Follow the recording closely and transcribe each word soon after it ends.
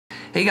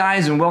Hey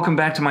guys, and welcome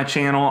back to my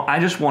channel. I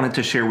just wanted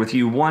to share with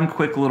you one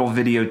quick little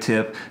video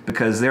tip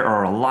because there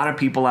are a lot of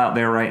people out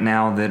there right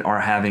now that are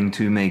having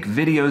to make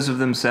videos of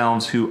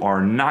themselves who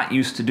are not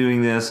used to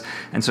doing this.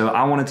 And so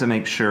I wanted to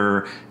make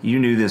sure you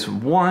knew this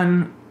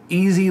one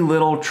easy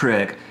little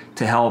trick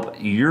to help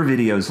your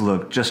videos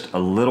look just a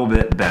little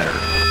bit better.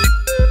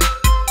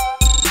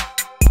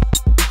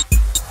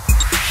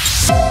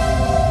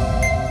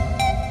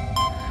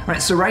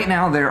 Right, so right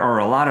now there are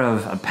a lot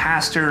of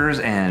pastors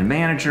and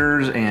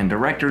managers and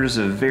directors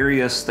of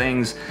various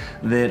things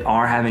that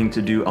are having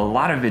to do a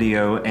lot of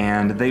video,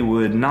 and they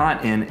would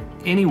not in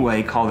any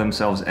way call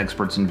themselves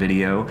experts in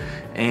video.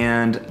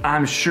 And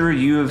I'm sure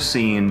you have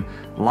seen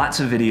lots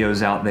of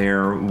videos out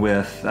there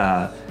with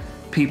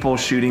people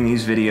shooting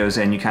these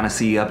videos, and you kind of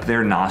see up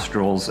their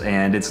nostrils,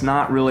 and it's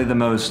not really the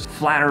most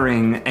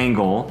flattering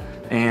angle,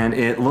 and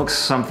it looks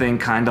something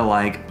kind of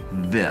like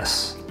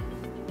this.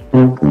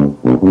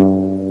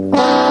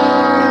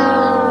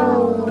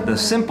 The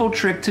simple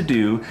trick to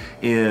do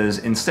is,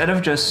 instead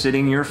of just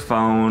sitting your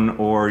phone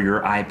or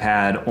your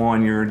iPad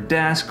on your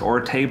desk or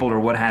table or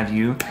what have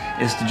you,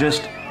 is to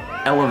just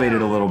elevate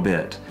it a little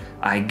bit.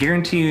 I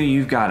guarantee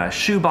you've got a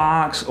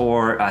shoebox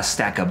or a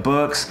stack of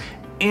books.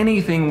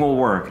 Anything will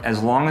work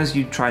as long as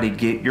you try to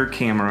get your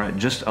camera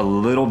just a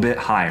little bit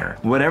higher.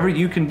 Whatever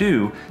you can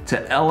do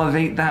to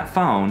elevate that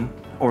phone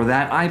or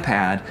that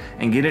iPad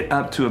and get it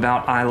up to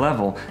about eye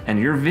level, and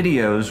your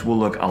videos will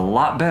look a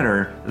lot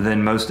better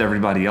than most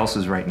everybody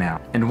else's right now.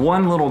 And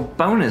one little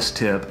bonus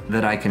tip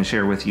that I can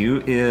share with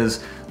you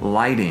is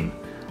lighting.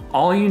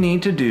 All you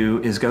need to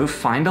do is go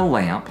find a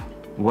lamp,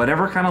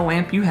 whatever kind of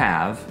lamp you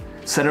have,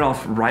 set it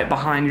off right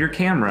behind your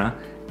camera,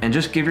 and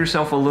just give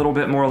yourself a little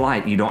bit more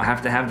light. You don't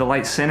have to have the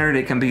light centered,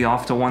 it can be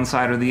off to one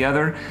side or the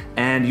other,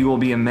 and you will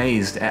be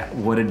amazed at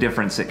what a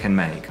difference it can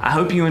make. I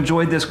hope you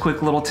enjoyed this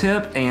quick little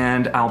tip,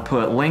 and I'll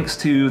put links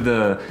to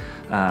the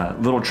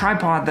little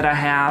tripod that I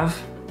have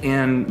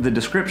in the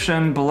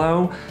description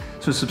below.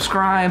 So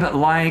subscribe,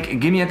 like,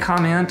 give me a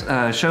comment,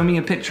 show me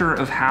a picture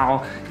of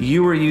how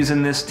you are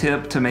using this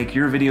tip to make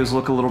your videos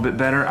look a little bit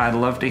better. I'd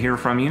love to hear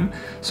from you.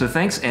 So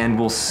thanks, and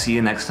we'll see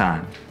you next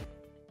time.